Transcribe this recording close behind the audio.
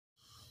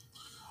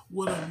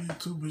What up,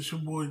 YouTube? It's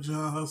your boy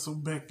John Hustle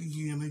back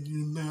again, and you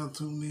now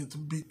tuned in to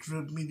Big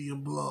Drip Media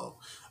Blog.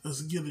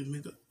 Let's get it,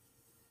 nigga.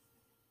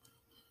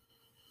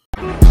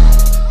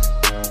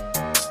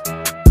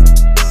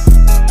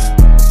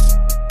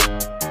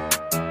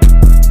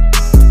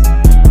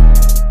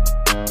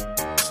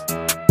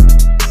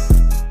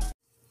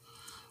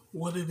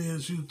 What it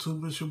is,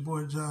 YouTube? It's your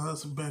boy John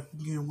Hustle back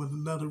again with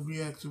another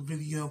reaction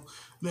video.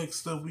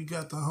 Next up, we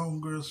got the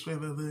homegirl straight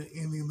out of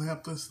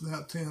Indianapolis,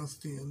 Snaptown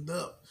Stand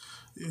Up.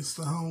 It's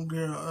the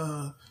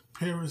homegirl,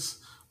 Pirris,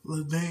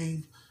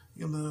 Ladame.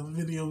 In the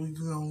video we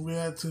gonna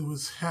react to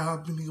is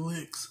How Many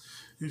Licks.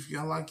 If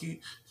y'all like it,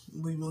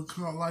 leave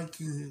a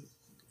like and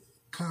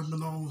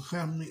comment on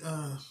how many,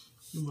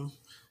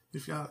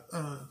 if y'all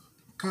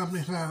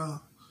comment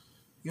how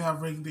y'all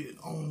rated it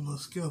on a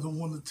scale of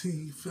 1 to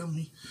 10, you feel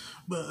me?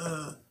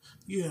 But,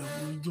 yeah,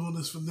 we're doing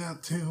this for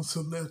Snaptown,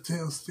 so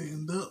Snaptown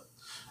Stand Up.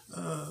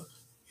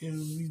 And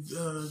we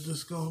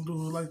just gonna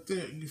do it like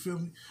that, you feel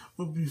me?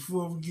 But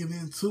before we get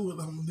into it,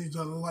 I'm gonna need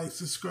y'all to like,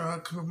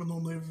 subscribe, comment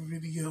on every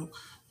video,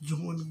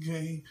 join the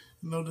game.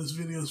 You know, this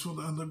video is for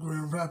the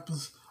underground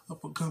rappers,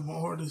 up-and-coming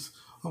artists,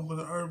 over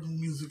the urban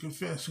music and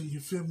fashion,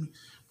 you feel me?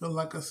 But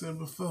like I said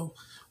before,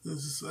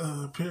 this is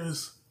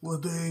Pirris,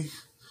 Ladame.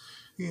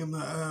 In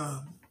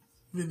the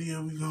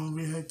video we gonna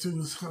react to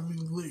is How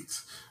Many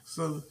Licks.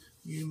 So,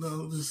 you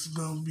know, this is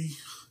gonna be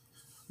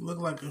look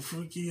like a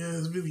freaky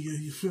ass video,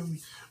 you feel me?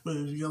 But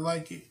if you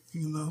like it,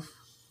 you know,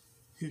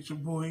 hit your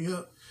boy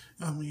up.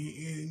 And,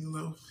 you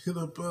know, hit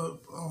up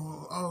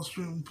on all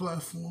streaming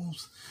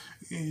platforms,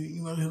 and,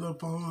 you know, hit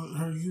up on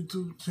her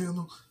YouTube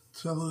channel.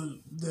 Tell her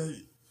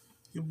that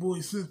your boy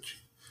sent you.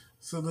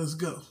 So let's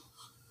go.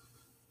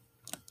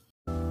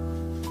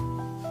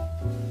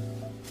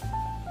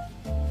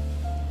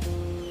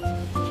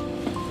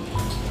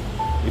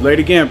 You late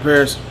again,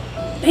 Pirris.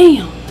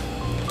 Damn.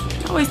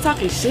 Always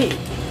talking shit.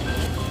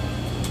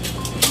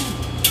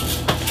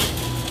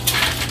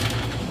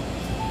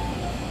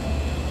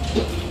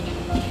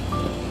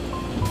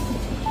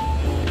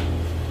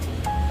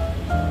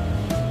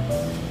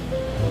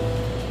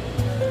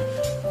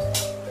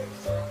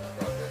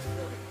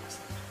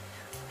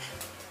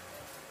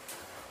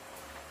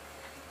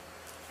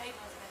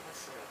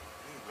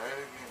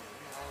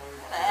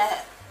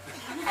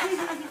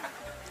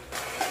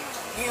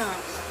 Damn.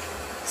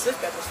 Slick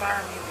got to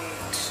fire me,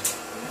 bitch.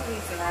 No,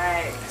 he's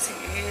not. Because he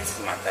is. It's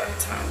my third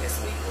time this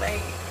week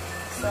late.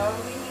 So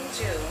we need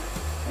you.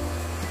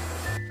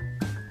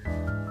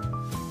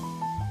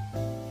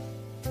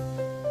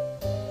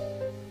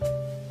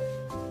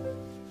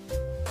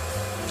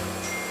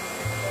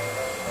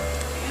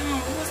 Damn,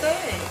 who was that?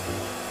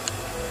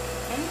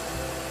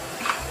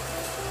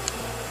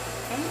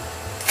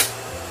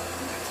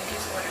 Take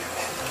his order.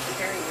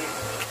 Period.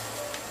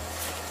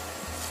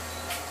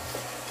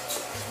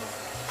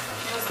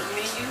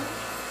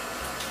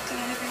 Can I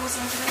help you with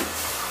something today?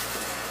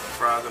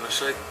 Fries and a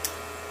shake.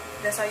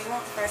 That's all you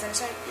want? Fries and a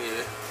shake?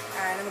 Yeah.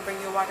 Alright, I'm gonna bring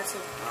you a water too.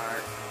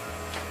 Alright.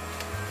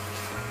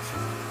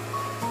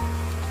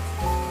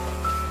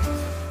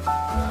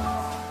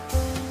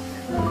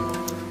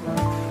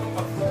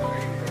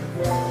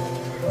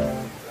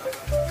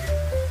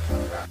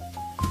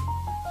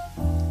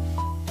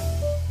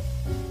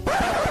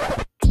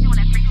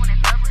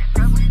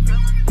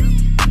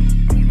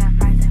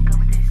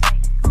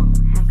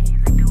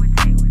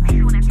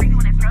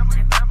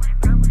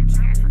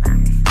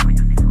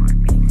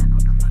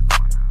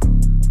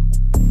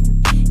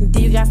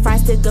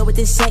 Fries to go with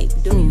this shape.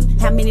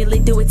 How many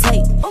lick do it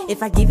take?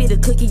 If I give you the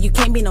cookie, you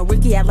can't be no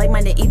rookie. I like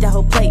mine to eat the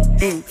whole plate.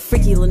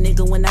 Freaky little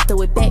nigga, when I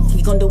throw it back,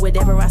 he gon' do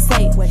whatever I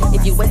say.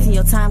 If you wasting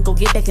your time, go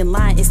get back in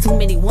line. It's too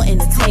many wanting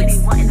to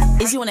taste.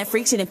 Is you on that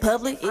freak shit in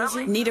public?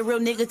 Need a real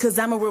nigga, cause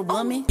I'm a real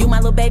woman. You my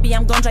little baby,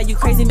 I'm gon' drive you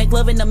crazy. Make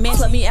love in the man,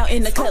 plug me out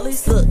in the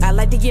cutlass. Look, I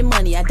like to get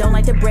money, I don't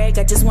like to brag,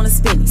 I just wanna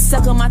spend it.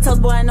 Suck on my toes,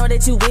 boy, I know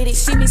that you with it.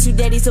 She miss you,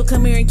 daddy, so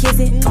come here and kiss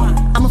it.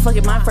 I'ma fuck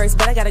it mine first,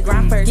 but I gotta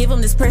grind first. Give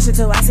him this pressure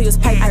till I see his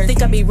pipe. I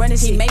think I be running,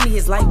 she made me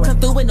his light work. Come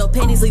through with no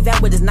panties, leave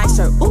out with his nice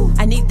shirt. Ooh,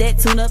 I need that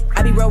tune up.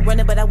 I be road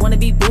running, but I wanna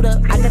be boot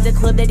up. I got the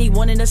club that he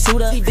wanting to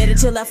shoot up. He better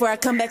chill out before I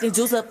come back and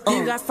juice up.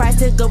 You got fries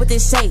to go with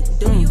this shape.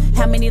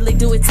 How many lick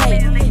do it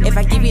take? If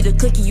I give you the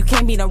cookie, you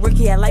can't be no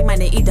rookie. I like mine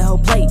to eat the whole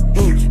plate.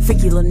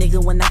 Freaky little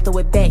nigga, when I throw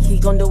it back, he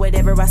gon' do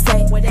whatever I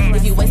say.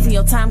 If you wasting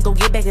your time, go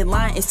get back in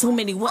line. It's too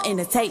many wanting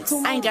to taste.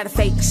 I ain't got a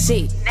fake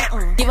shit.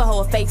 Give a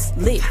hoe a fake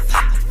lift.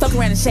 Fuck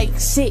around and shake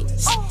shit.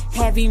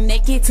 Have you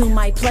naked to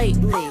my plate.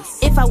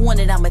 If I want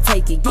it, I'ma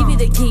take it. Give you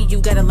the key, you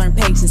gotta learn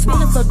patience. We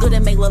look so good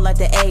and make look like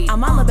the A.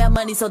 I'm all about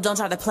money, so don't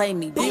try to play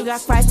me. You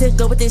got fries to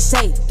go with this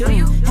shape.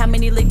 How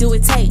many lick do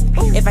it take?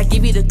 If I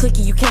give you the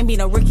cookie, you can't be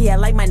no rookie. I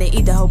like mine to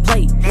eat the whole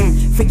plate.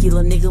 Freaky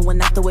little nigga,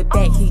 when I throw it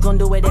back, he gon'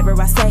 do whatever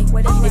I say.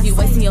 If you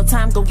wasting your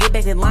time, go get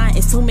back in line.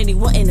 It's too many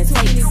wanting to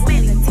taste.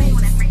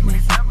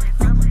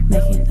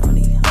 Making all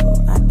these hoes,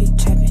 I be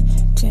trapping,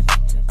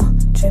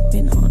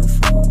 trapping on the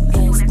phone.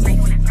 Ass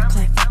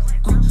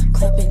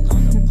clapping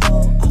on the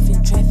pole. Off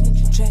in traffic,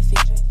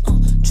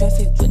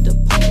 traffic with the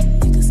pole.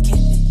 Niggas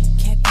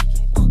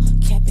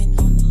capping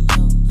on the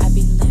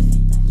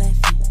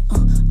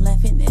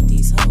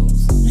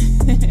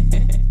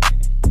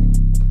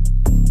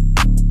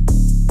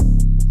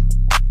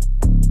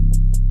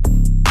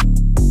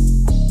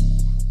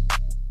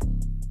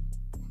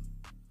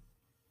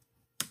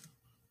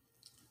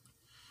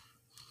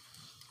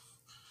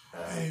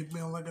Hey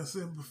man, like I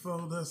said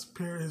before, that's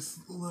Pirris,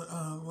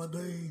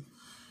 Ladame,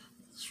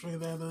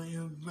 straight out of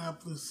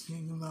Indianapolis.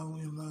 You know,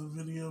 in the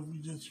video we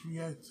just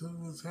react to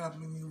what's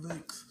happening in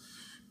Licks.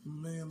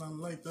 Man, I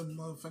like that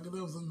motherfucker.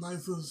 That was a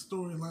nice little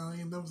storyline.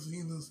 I ain't never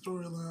seen a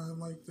storyline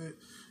like that.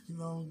 You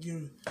know,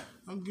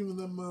 I'm giving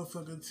that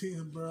motherfucker a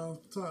 10, bro, off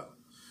the top.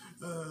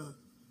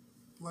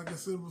 Like I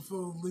said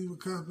before, leave a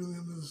comment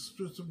in the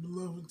description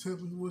below and tell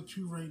me what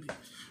you rated.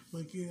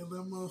 But yeah,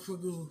 that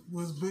motherfucker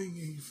was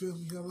banging, you feel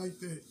me? I like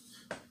that.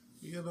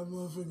 Yeah, that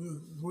motherfucker,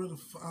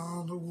 I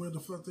don't know where the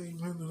fuck they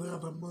rented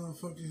out that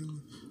motherfucking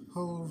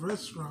whole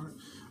restaurant.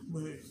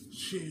 But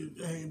shit,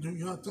 hey, do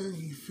y'all thing,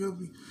 you feel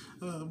me?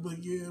 But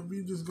yeah,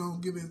 we just gonna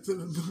get into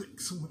the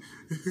next one.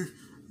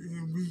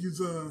 We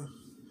just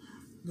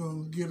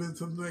gonna get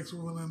into the next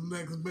one and the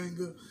next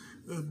banger.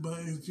 But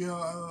if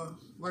y'all,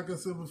 like I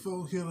said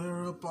before, hit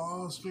her up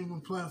on all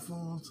streaming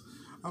platforms.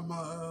 I'm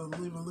gonna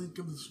leave a link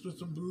in the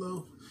description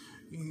below.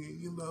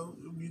 And, you know,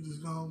 we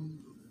just gonna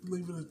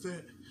leave it at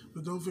that.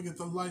 But don't forget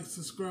to like,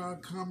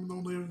 subscribe, comment on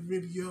every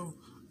video,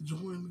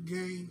 join the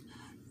game.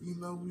 You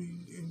know,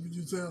 we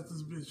just out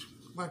this bitch.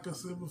 Like I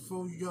said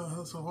before, you gotta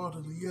hustle harder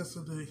than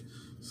yesterday.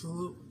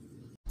 Salute.